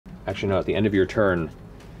Actually, no. At the end of your turn.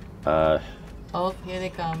 Oh, here they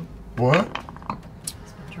come. What?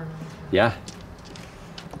 Yeah.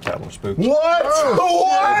 Cattle are spooked. What?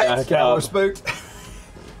 What? Cattle are spooked.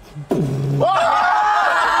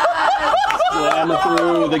 Slam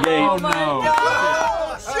through the gate. Oh my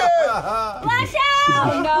god! Flash out!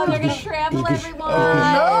 Oh no, they're gonna trample everyone.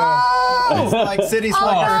 It's like city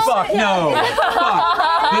slickers. Fuck no!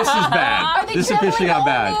 Fuck! This is bad. This officially got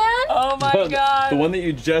bad. Oh my god! The one that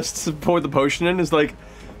you just poured the potion in is like,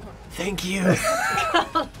 thank you.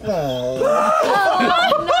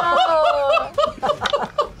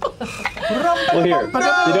 Well, here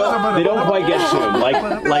they don't quite get to him.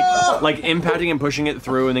 Like impacting and pushing it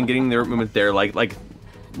through, and then getting their movement there.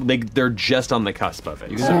 They're just on the cusp of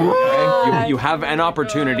it. So you have an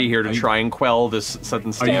opportunity here to try and quell this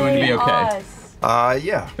sudden Are you going to be okay?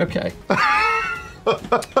 Yeah. Okay.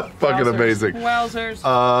 Fucking amazing. Wowzers.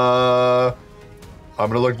 I'm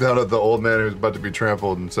gonna look down at the old man who's about to be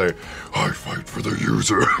trampled and say, I fight for the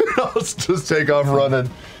user. I'll just take off running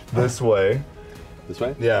this way. This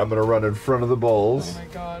way? Yeah, I'm gonna run in front of the bulls. Oh my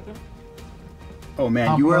god. Oh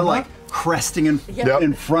man, you are like cresting in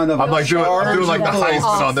front of. I'm like doing like the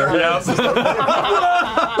Heisman on there.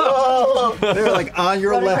 They're like on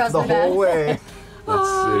your left the whole way. Let's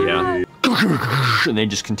see. Yeah. And they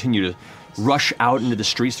just continue to rush out into the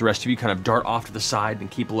streets. The rest of you kind of dart off to the side and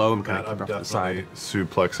keep low and kind of keep off to the side.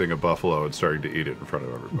 Suplexing a buffalo and starting to eat it in front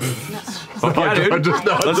of everybody. Okay, dude.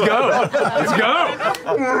 Let's go. Let's go.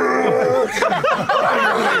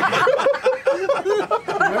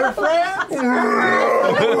 We're friends.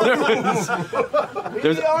 We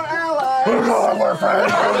are allies. We're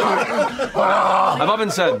friends. I've often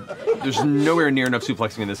said there's nowhere near enough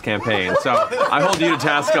suplexing in this campaign, so I hold you to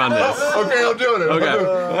task on this. Okay, I'm doing it. Okay.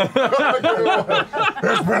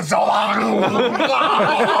 It's been so long.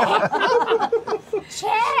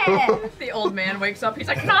 Chet! The old man wakes up. He's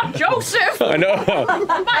like, not Joseph! I know.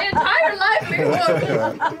 My entire life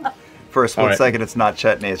before. For a split second, it's not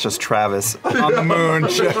Chetney, it's just Travis on the moon,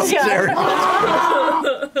 just staring.